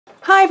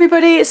Hi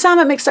everybody, it's Sam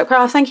at Mixed Up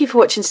Craft. Thank you for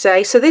watching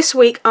today. So this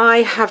week I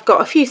have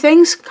got a few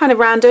things, kind of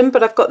random,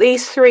 but I've got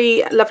these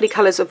three lovely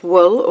colours of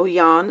wool or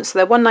yarn. So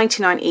they're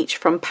 £1.99 each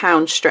from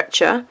Pound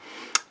Stretcher.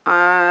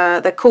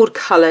 They're called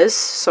colours,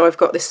 so I've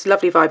got this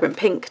lovely vibrant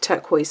pink,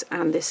 turquoise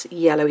and this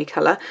yellowy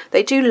colour.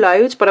 They do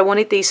loads, but I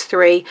wanted these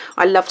three.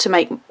 I love to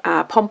make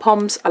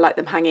pom-poms. I like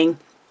them hanging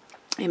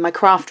in my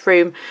craft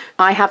room.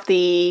 I have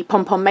the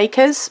pom-pom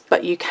makers,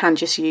 but you can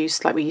just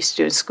use, like we used to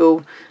do in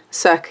school,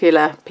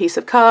 circular piece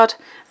of card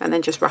and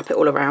then just wrap it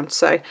all around.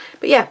 So,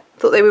 but yeah,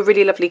 thought they were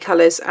really lovely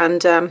colours,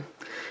 and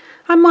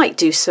I might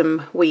do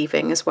some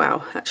weaving as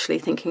well, actually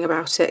thinking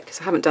about it, because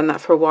I haven't done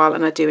that for a while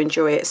and I do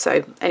enjoy it.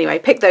 So anyway,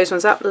 picked those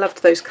ones up,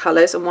 loved those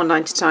colours, and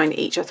 £1.99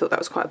 each. I thought that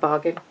was quite a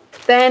bargain.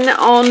 Then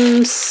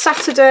on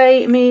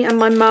Saturday, me and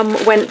my mum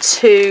went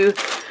to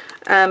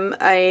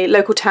a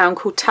local town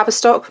called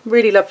Tavistock,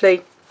 really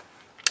lovely,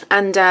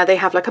 and they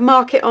have like a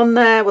market on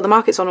there. Well, the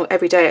market's on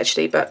every day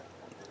actually, but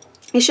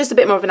it's just a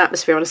bit more of an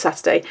atmosphere on a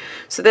Saturday.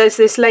 So there's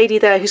this lady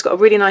there who's got a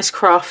really nice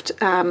craft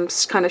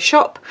kind of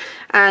shop,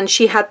 and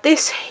she had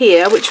this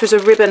here, which was a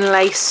ribbon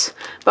lace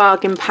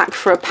bargain pack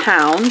for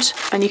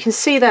 £1. And you can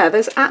see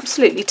there's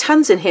absolutely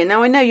tons in here.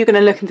 Now I know you're going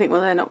to look and think,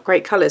 well, they're not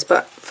great colours,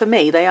 but for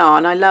me they are,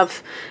 and I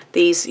love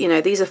these. You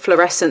know, these are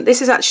fluorescent.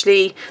 This is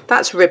actually,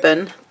 that's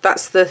ribbon,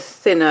 that's the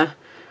thinner,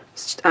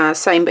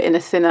 same but in a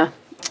thinner,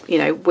 you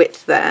know,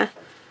 width there.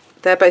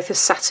 They're both a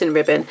satin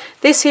ribbon.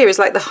 This here is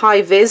like the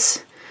high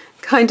vis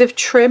kind of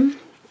trim.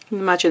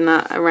 Imagine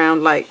that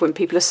around like when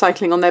people are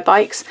cycling on their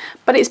bikes,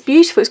 but it's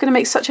beautiful. It's going to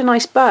make such a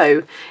nice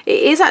bow. It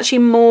is actually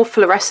more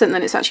fluorescent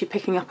than it's actually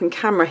picking up in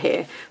camera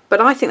here, but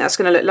I think that's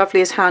going to look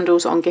lovely as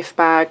handles on gift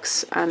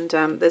bags. And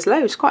there's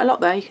loads, quite a lot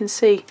there. You can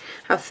see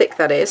how thick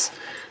that is.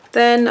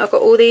 Then I've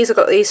got all these. I've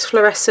got these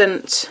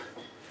fluorescent,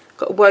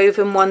 got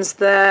woven ones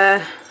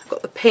there. I've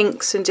got the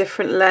pinks in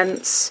different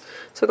lengths.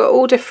 So I've got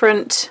all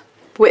different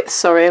widths.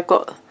 Sorry, I've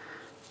got,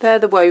 they're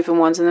the woven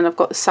ones, and then I've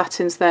got the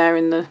satins there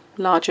in the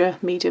larger,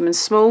 medium and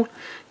small.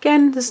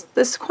 Again,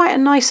 there's quite a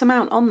nice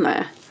amount on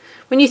there.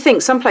 When you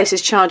think some places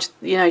charge,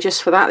 you know,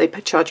 just for that they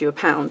charge you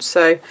 £1.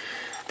 So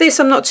this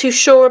I'm not too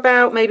sure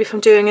about. Maybe if I'm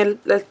doing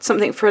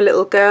something for a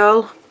little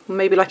girl, or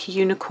maybe like a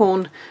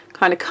unicorn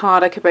kind of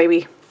card, I could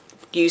maybe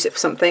use it for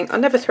something. I'll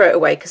never throw it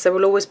away because there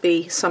will always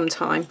be some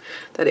time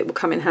that it will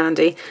come in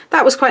handy.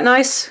 That was quite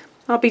nice.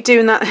 I'll be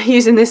doing that,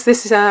 using this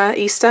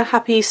Easter.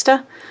 Happy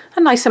Easter. A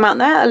nice amount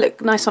there. It'll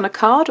look nice on a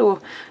card, or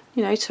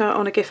you know,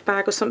 on a gift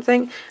bag or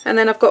something. And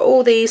then I've got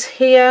all these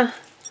here,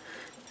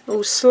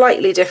 all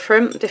slightly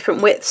different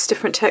widths,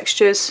 different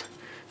textures,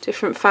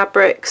 different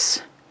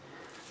fabrics,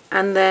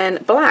 and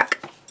then black.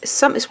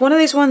 It's one of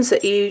those ones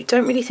that you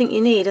don't really think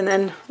you need, and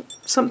then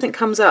something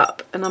comes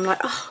up and I'm like,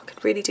 oh, I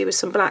could really do with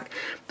some black.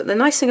 But the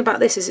nice thing about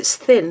this is it's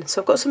thin,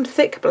 so I've got some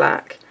thick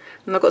black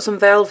and I've got some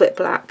velvet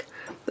black.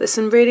 There's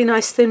some really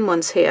nice thin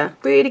ones here,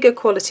 really good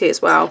quality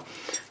as well.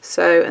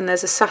 So, and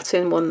there's a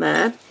satin one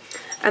there.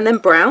 And then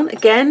brown,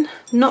 again,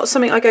 not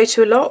something I go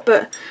to a lot,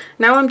 but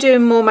now I'm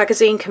doing more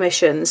magazine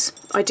commissions,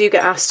 I do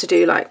get asked to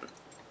do like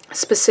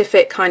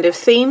specific kind of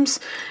themes.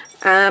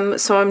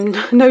 So I'm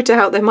no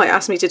doubt they might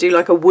ask me to do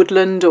like a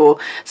woodland or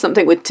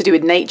something to do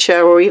with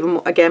nature, or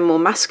even again more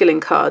masculine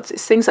cards.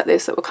 It's things like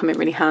this that will come in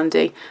really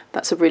handy.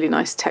 That's a really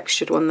nice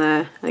textured one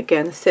there.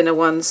 Again, the thinner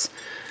ones.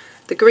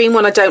 The green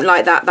one I don't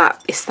like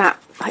that. It's that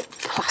like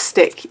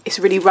plastic. It's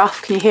really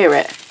rough. Can you hear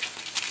it?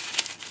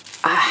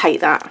 I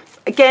hate that.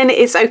 Again,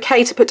 it's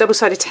okay to put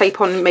double-sided tape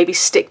on and maybe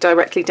stick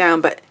directly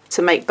down, but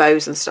to make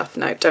bows and stuff,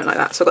 no, don't like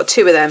that. So I've got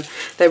two of them.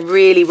 They're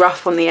really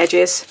rough on the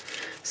edges,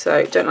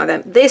 so don't like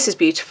them. This is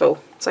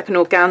beautiful. It's like an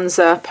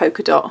organza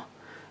polka dot.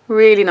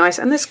 Really nice,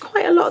 and there's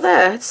quite a lot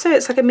there. I'd say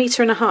it's like 1.5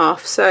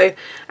 meters. So,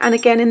 and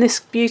again in this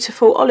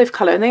beautiful olive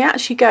colour, and they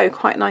actually go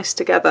quite nice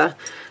together.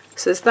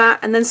 So there's that,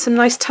 and then some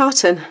nice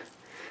tartan.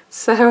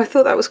 So I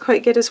thought that was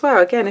quite good as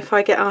well. Again, if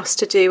I get asked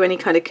to do any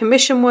kind of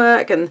commission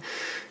work, and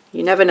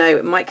you never know,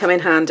 it might come in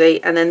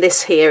handy. And then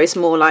this here is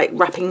more like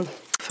wrapping.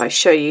 If I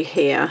show you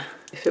here,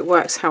 if it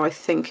works how I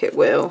think it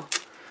will,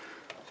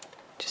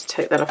 just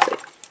take that off.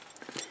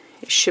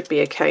 It should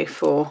be okay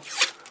for,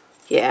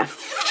 yeah,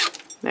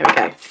 there we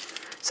go.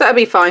 So that'll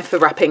be fine for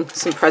wrapping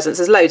some presents.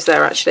 There's loads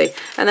there actually.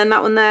 And then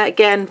that one there,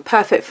 again,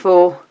 perfect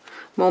for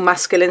more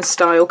masculine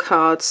style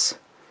cards.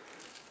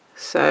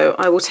 So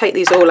I will take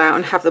these all out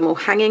and have them all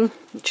hanging,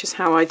 which is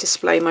how I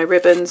display my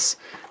ribbons,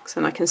 because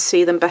then I can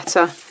see them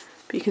better.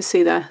 But you can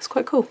see there, it's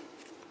quite cool.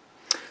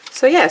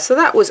 So yeah, so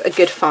that was a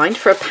good find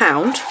for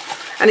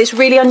 £1. And it's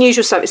really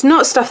unusual stuff. It's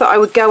not stuff that I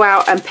would go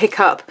out and pick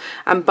up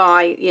and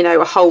buy, you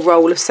know, a whole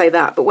roll of, say,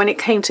 that. But when it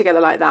came together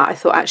like that, I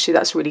thought actually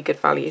that's really good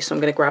value, so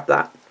I'm going to grab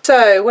that.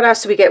 So what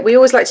else do we get? We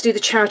always like to do the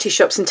charity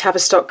shops in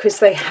Tavistock because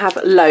they have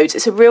loads.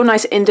 It's a real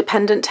nice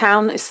independent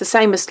town. It's the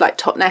same as like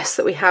Totnes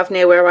that we have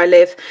near where I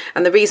live.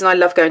 And the reason I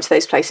love going to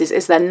those places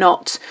is they're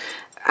not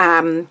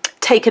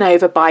taken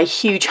over by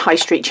huge high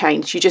street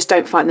chains. You just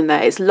don't find them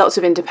there. It's lots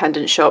of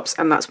independent shops,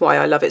 and that's why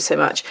I love it so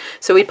much.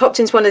 So we popped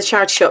into one of the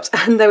charity shops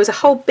and there was a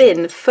whole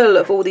bin full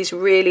of all these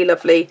really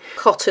lovely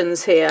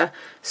cottons here.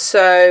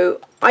 So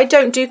I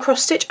don't do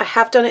cross stitch. I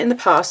have done it in the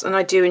past and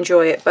I do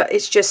enjoy it, but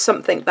it's just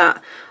something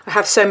that I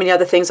have so many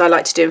other things I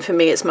like to do, and for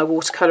me it's my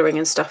watercolouring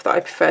and stuff that I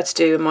prefer to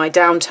do in my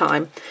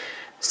downtime.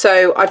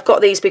 So I've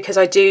got these because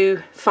I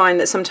do find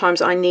that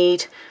sometimes I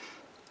need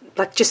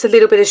like just a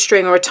little bit of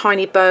string or a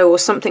tiny bow or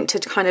something to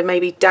kind of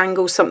maybe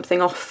dangle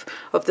something off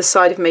of the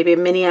side of maybe a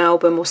mini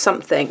album or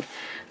something.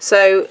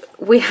 So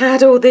we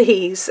had all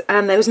these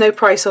and there was no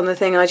price on the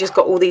thing. I just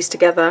got all these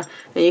together,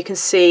 and you can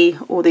see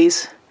all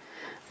these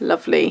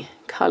lovely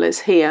colours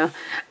here.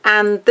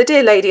 And the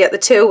dear lady at the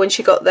till, when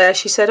she got there,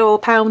 she said, oh,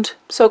 £1.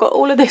 So I got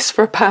all of this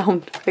for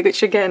 £1,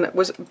 which again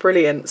was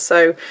brilliant.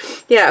 So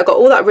yeah, I got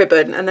all that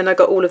ribbon and then I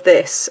got all of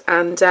this.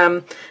 And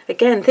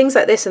again, things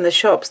like this in the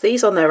shops,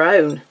 these on their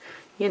own,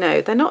 you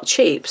know, they're not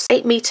cheap.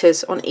 8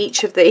 meters on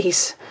each of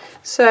these.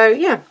 So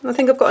yeah, I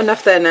think I've got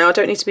enough there now. I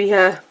don't need to be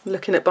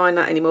looking at buying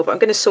that anymore, but I'm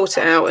going to sort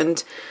it out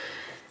and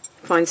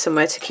find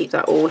somewhere to keep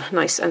that all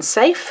nice and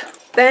safe.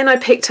 Then I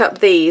picked up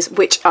these,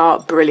 which are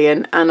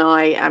brilliant, and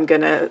I am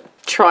going to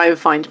try and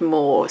find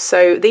more.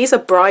 So these are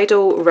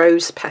bridal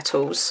rose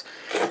petals.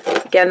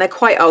 Again, they're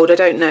quite old. I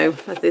don't know.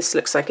 This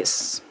looks like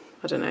it's,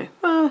 I don't know.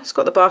 Well, it's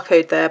got the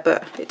barcode there,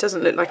 but it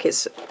doesn't look like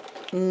it's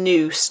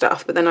new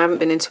stuff. But then I haven't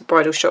been into a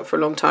bridal shop for a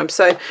long time.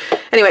 So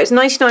anyway, it's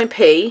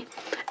 99p,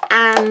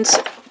 and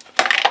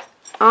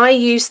I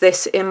used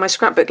this in my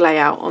scrapbook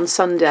layout on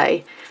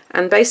Sunday.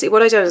 And basically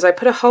what I done is I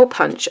put a hole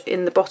punch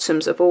in the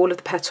bottoms of all of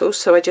the petals.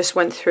 So I just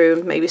went through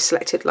and maybe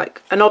selected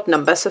like an odd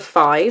number, so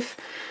 5,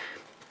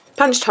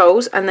 punched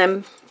holes and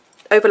then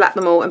overlap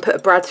them all and put a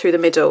brad through the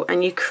middle,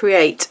 and you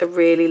create a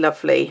really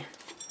lovely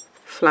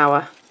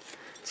flower.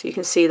 So you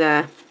can see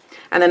there.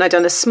 And then I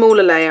done a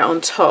smaller layer on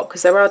top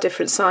because there are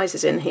different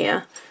sizes in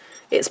here.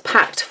 It's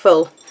packed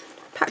full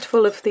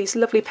of these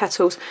lovely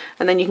petals,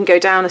 and then you can go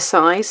down a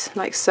size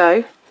like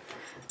so,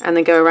 and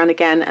then go around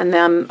again. And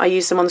then I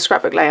used them on the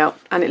scrapbook layout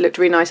and it looked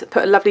really nice. I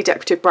put a lovely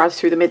decorative brad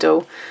through the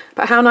middle.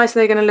 But how nice are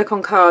they going to look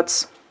on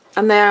cards?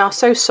 And they are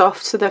so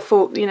soft, so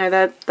therefore, you know,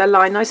 they're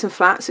lined nice and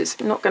flat, so it's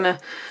not going to,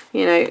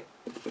 you know,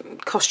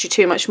 cost you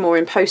too much more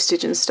in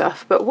postage and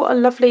stuff. But what a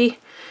lovely,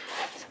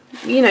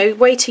 you know,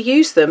 way to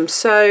use them.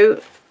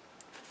 So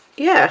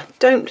yeah,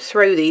 don't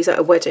throw these at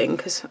a wedding,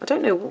 because I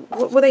don't know,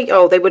 what were they?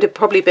 Oh, they would have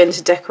probably been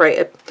to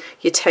decorate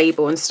your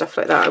table and stuff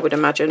like that, I would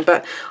imagine.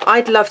 But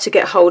I'd love to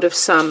get hold of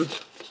some,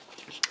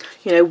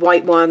 you know,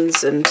 white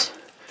ones and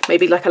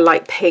maybe like a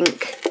light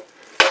pink,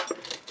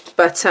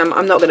 but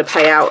I'm not going to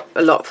pay out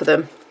a lot for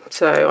them,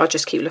 so I'll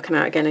just keep looking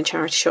out again in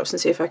charity shops and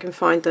see if I can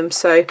find them.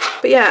 So,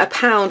 but yeah,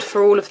 £1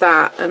 for all of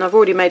that, and I've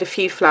already made a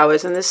few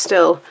flowers and there's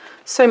still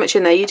so much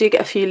in there. You do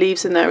get a few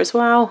leaves in there as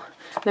well.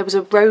 There was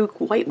a rogue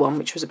white one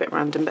which was a bit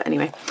random, but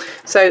anyway,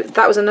 so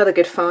that was another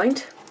good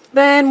find.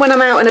 Then when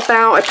I'm out and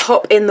about, I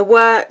pop in the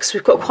works.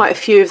 We've got quite a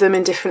few of them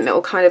in different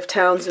little kind of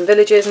towns and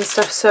villages and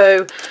stuff,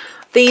 so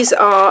these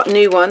are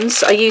new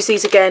ones. I use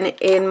these again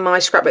in my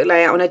scrapbook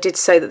layout, and I did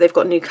say that they've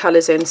got new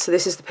colours in. So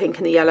this is the pink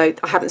and the yellow.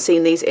 I haven't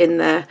seen these in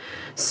there,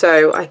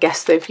 so I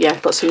guess they've, yeah,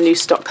 got some new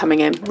stock coming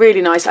in.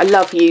 Really nice. I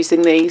love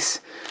using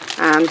these,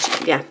 and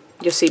yeah,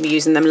 you'll see me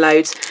using them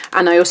loads.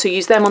 And I also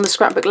use them on the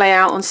scrapbook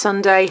layout on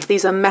Sunday.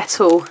 These are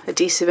metal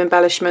adhesive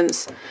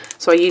embellishments.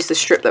 So I used the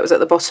strip that was at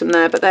the bottom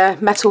there, but they're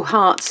metal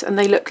hearts and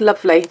they look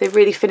lovely. They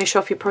really finish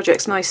off your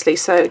projects nicely.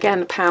 So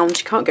again, £1,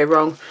 you can't go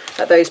wrong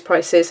at those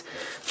prices.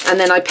 And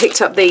then I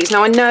picked up these.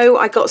 Now I know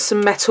I got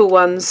some metal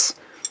ones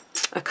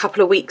a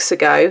couple of weeks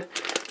ago,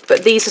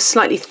 but these are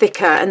slightly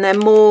thicker and they're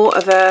more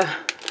of a,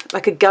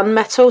 like a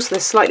gunmetal, so they're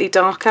slightly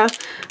darker.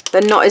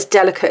 They're not as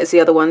delicate as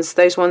the other ones.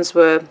 Those ones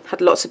had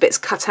lots of bits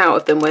cut out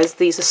of them, whereas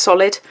these are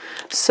solid.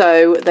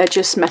 So they're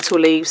just metal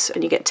leaves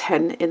and you get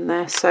 10 in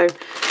there. So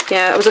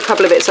yeah, that was a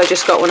couple of bits I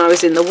just got when I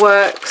was in the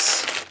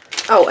works.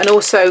 Oh, and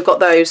also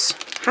got those.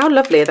 How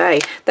lovely are they?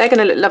 They're going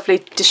to look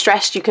lovely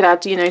distressed. You could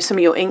add, you know, some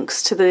of your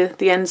inks to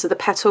the ends of the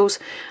petals.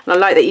 And I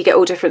like that you get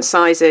all different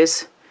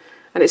sizes.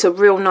 And it's a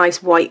real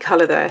nice white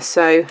colour there.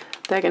 So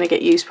they're going to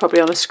get used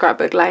probably on a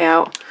scrapbook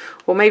layout,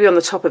 or maybe on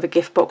the top of a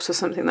gift box or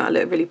something that'll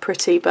look really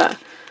pretty. But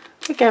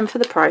again, for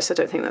the price, I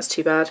don't think that's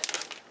too bad.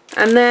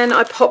 And then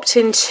I popped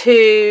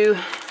into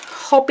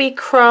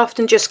Hobbycraft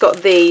and just got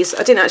these.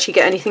 I didn't actually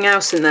get anything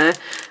else in there,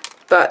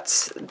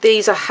 but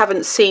these I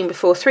haven't seen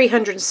before.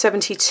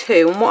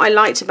 372, and what I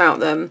liked about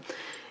them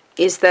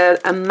is they're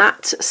a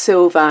matte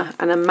silver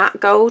and a matte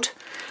gold.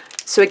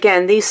 So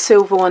again, these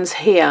silver ones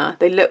here,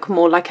 they look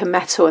more like a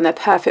metal, and they're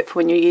perfect for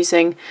when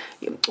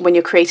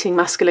you're creating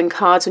masculine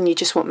cards and you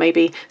just want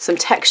maybe some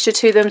texture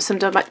to them, some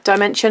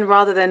dimension,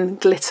 rather than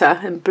glitter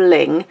and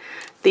bling.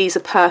 These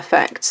are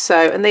perfect.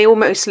 So, and they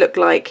almost look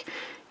like,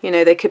 you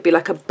know, they could be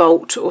like a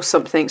bolt or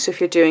something. So if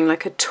you're doing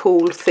like a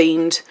tool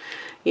themed,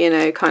 you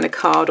know, kind of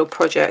card or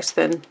project,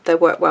 then they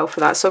work well for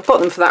that. So I've got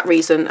them for that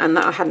reason, and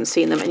that I hadn't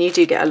seen them, and you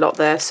do get a lot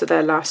there, so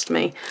they'll last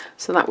me.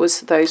 So that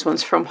was those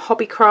ones from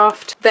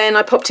Hobbycraft. Then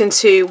I popped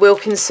into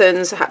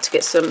Wilkinson's. I had to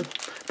get some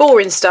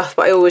boring stuff,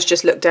 but I always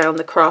just look down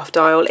the craft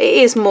aisle. It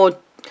is more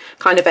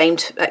kind of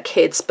aimed at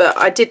kids, but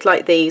I did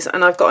like these,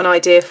 and I've got an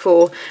idea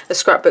for a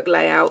scrapbook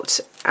layout,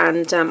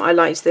 and I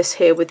liked this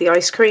here with the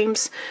ice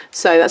creams.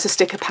 So that's a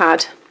sticker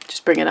pad,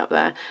 just bring it up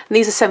there, and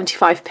these are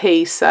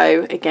 75p,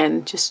 so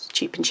again, just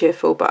cheap and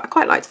cheerful, but I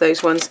quite liked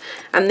those ones.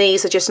 And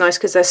these are just nice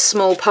because they're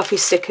small puffy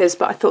stickers,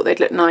 but I thought they'd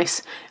look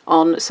nice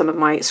on some of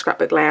my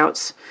scrapbook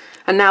layouts.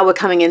 And now we're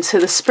coming into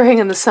the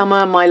spring and the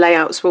summer, my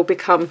layouts will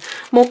become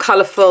more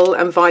colourful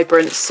and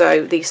vibrant,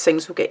 so these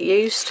things will get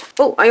used.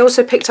 Oh, I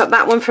also picked up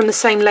that one from the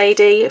same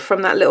lady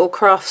from that little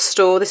craft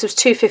store. This was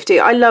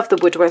 £2.50. I love the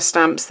woodware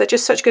stamps, they're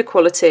just such good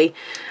quality.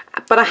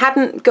 But I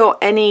hadn't got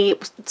any,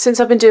 since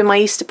I've been doing my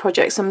Easter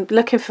projects, I'm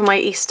looking for my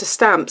Easter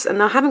stamps,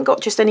 and I haven't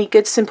got just any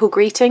good simple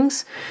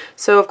greetings.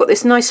 So I've got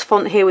this nice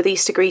font here with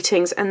Easter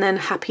greetings, and then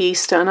Happy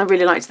Easter, and I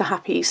really liked the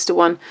Happy Easter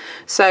one.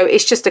 So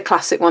it's just a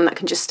classic one that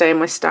can just stay in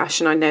my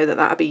stash, and I know that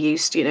that'll be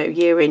used, you know,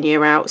 year in,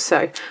 year out.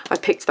 So I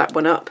picked that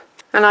one up.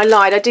 And I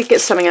lied, I did get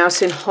something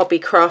else in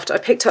Hobbycraft. I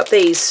picked up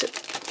these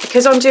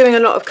because I'm doing a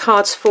lot of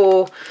cards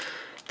for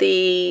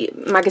the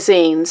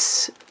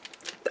magazines.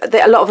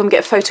 A lot of them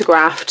get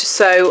photographed,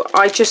 so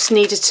I just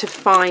needed to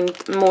find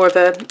more of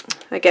a,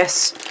 I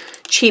guess,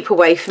 cheaper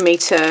way for me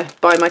to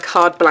buy my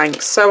card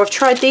blanks. So I've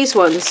tried these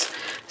ones.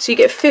 So you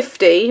get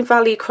 50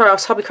 Value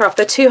Crafts, Hobbycraft.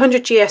 They're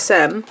 200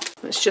 GSM.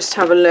 Let's just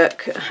have a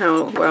look at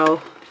how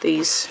well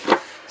these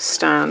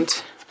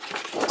stand.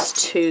 That's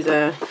 2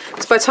 there.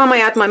 So by the time I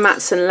add my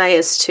mats and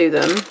layers to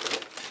them,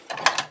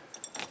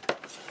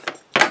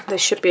 they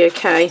should be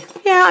okay.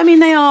 Yeah, I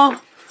mean, they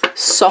are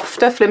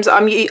softer, flimsy.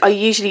 I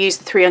usually use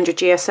the 300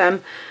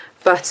 GSM,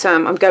 but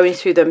I'm going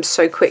through them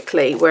so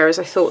quickly, whereas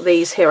I thought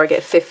these here I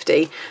get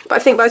 50. But I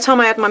think by the time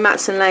I add my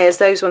mats and layers,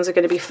 those ones are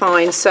going to be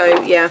fine.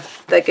 So yeah,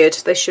 they're good.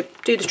 They should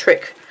do the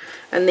trick.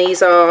 And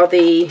these are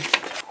the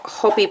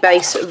Hobby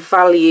Base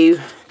Value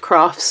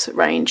Crafts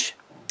range.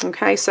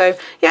 Okay, so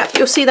yeah,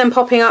 you'll see them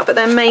popping up, but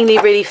they're mainly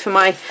really for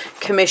my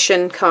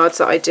commission cards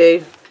that I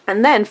do.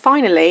 And then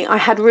finally, I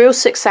had real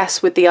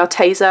success with the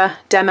Arteza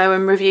demo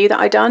and review that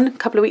I done a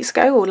couple of weeks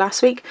ago, or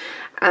last week.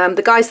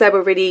 The guys there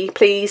were really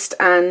pleased,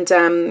 and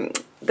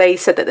they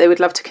said that they would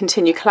love to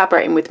continue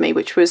collaborating with me,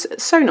 which was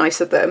so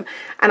nice of them,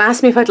 and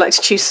asked me if I'd like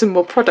to choose some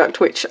more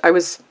product, which I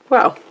was,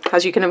 well,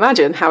 as you can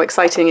imagine, how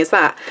exciting is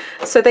that?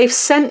 So they've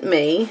sent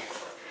me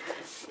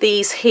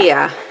these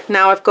here.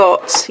 Now I've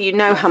got, you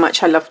know how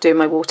much I love doing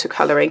my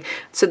watercolouring,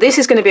 so this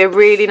is going to be a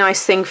really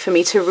nice thing for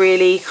me to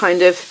really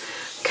kind of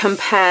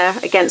compare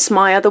against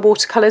my other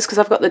watercolours, because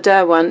I've got the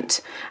Derwent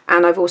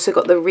and I've also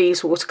got the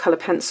Reeves watercolour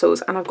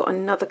pencils, and I've got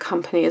another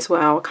company as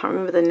well, I can't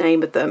remember the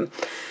name of them.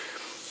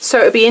 So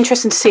it'll be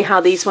interesting to see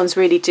how these ones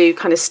really do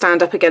kind of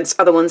stand up against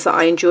other ones that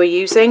I enjoy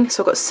using.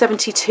 So I've got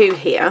 72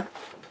 here,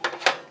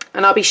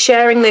 and I'll be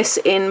sharing this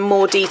in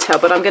more detail,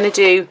 but I'm going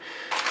to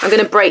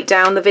break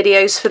down the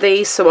videos for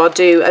these, so I'll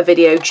do a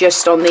video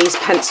just on these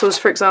pencils,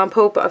 for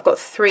example. But I've got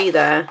 3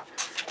 there.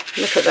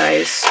 Look at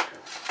those.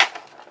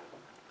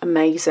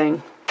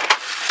 Amazing.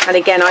 And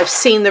again, I've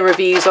seen the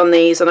reviews on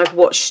these, and I've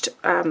watched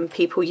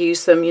people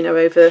use them, you know,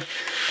 over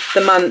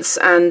the months,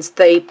 and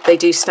they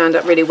do stand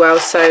up really well.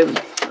 So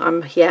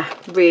I'm yeah,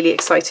 really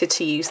excited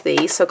to use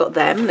these. So I've got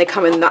them. They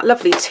come in that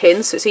lovely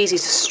tin, so it's easy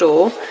to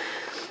store.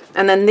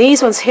 And then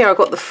these ones here, I've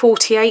got the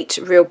 48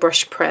 real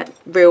brush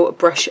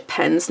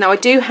pens. Now I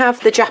do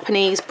have the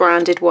Japanese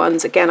branded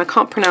ones. Again, I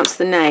can't pronounce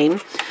the name,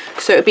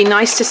 so it'd be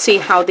nice to see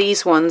how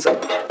these ones,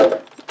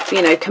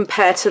 you know,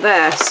 compare to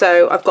there.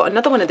 So I've got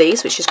another one of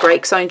these, which is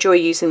great because I enjoy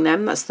using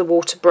them. That's the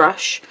water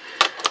brush.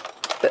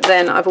 But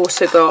then I've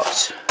also got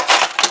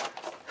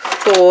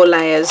 4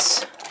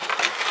 layers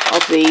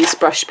of these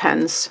brush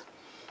pens.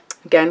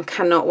 Again,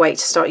 cannot wait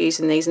to start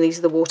using these, and these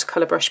are the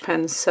watercolour brush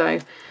pens. So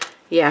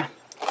yeah,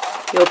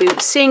 you'll be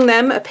seeing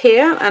them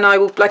appear, and I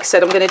will, like I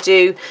said, I'm going to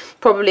do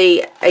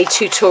probably a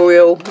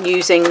tutorial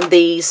using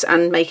these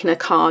and making a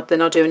card.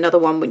 Then I'll do another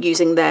one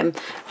using them,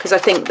 because I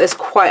think there's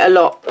quite a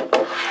lot,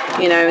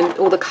 you know, and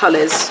all the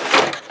colours.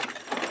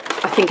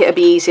 I think it'd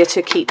be easier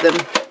to keep them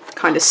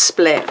kind of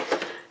split.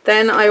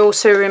 Then I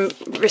also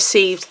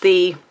received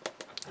the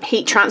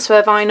heat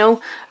transfer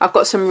vinyl. I've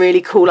got some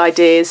really cool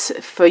ideas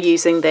for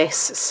using this,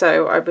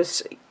 so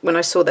when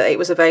I saw that it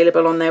was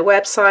available on their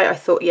website, I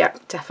thought, yeah,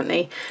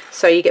 definitely.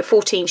 So you get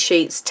 14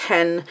 sheets,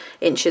 10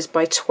 inches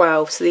by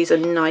 12, so these are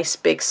nice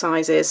big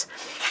sizes.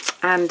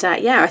 And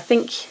yeah, I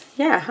think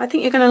you're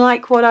going to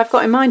like what I've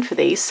got in mind for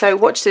these, so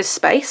watch this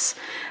space.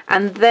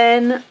 And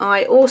then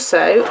I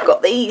also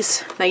got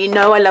these. Now, you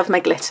know I love my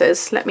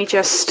glitters. Let me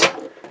just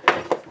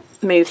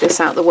move this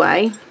out of the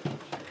way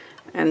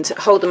and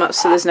hold them up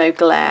so there's no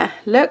glare.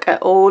 Look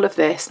at all of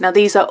this. Now,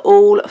 these are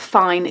all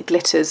fine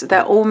glitters.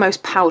 They're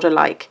almost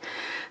powder-like.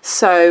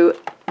 So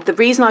the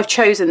reason I've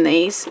chosen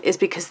these is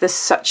because there's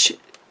such,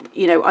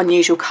 you know,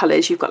 unusual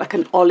colours. You've got like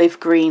an olive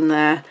green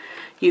there.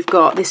 You've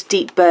got this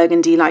deep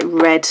burgundy, like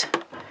red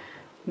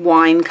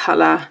wine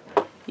colour.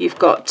 You've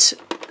got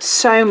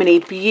so many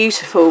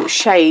beautiful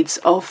shades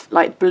of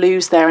like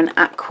blues there and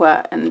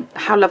aqua, and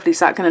how lovely is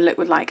that going to look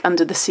with like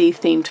under the sea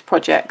themed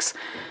projects.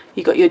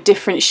 You've got your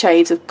different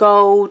shades of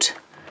gold,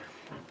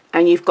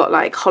 and you've got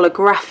like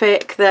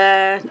holographic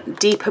there,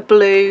 deeper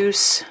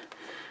blues,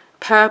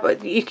 purple.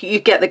 You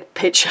get the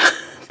picture.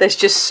 There's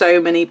just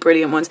so many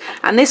brilliant ones.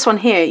 And this one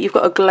here, you've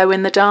got a glow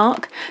in the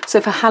dark. So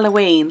for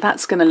Halloween,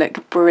 that's going to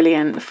look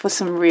brilliant for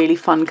some really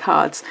fun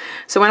cards.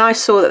 So when I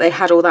saw that they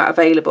had all that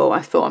available,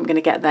 I thought I'm going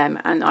to get them,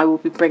 and I will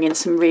be bringing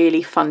some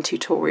really fun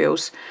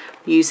tutorials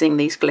using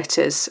these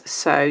glitters.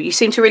 So you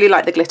seem to really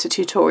like the glitter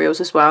tutorials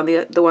as well,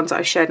 the ones that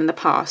I've shared in the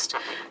past.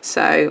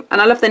 So,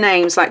 and I love the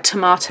names like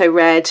Tomato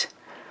Red.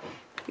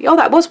 Oh,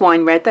 that was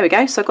Wine Red. There we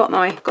go. So I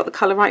got the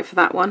colour right for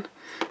that one.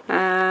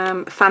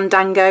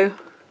 Fandango.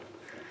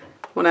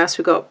 What else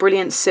we got?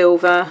 Brilliant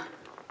Silver,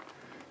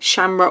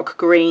 Shamrock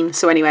Green.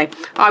 So anyway,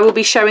 I will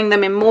be showing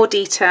them in more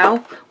detail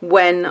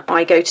when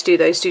I go to do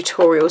those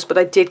tutorials, but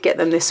I did get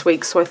them this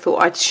week, so I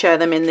thought I'd share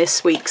them in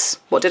this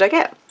week's What Did I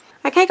Get?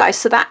 Okay guys,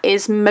 so that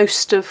is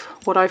most of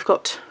what I've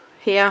got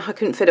here. I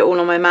couldn't fit it all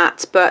on my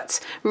mat,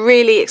 but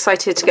really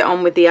excited to get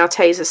on with the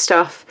Arteza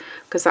stuff,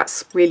 because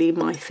that's really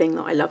my thing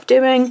that I love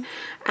doing.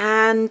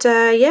 And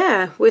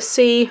yeah, we'll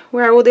see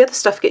where all the other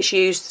stuff gets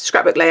used.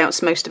 Scrapbook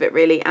layouts, most of it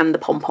really, and the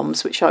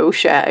pom-poms, which I will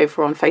share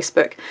over on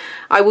Facebook.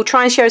 I will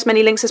try and share as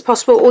many links as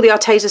possible. All the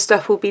Arteza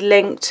stuff will be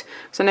linked,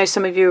 because I know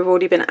some of you have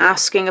already been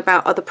asking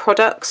about other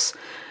products.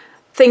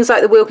 Things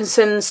like the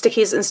Wilkinson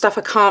stickies and stuff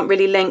I can't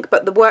really link,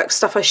 but the work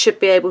stuff I should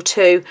be able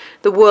to.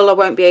 The wool I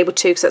won't be able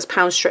to, because that's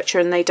Pound Stretcher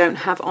and they don't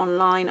have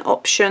online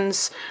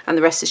options, and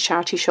the rest is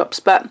charity shops.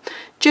 But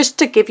just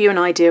to give you an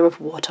idea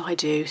of what I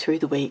do through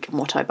the week and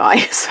what I buy.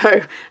 So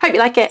hope you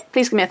like it.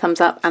 Please give me a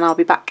thumbs up, and I'll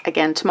be back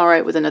again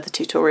tomorrow with another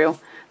tutorial.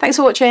 Thanks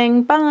for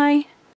watching. Bye.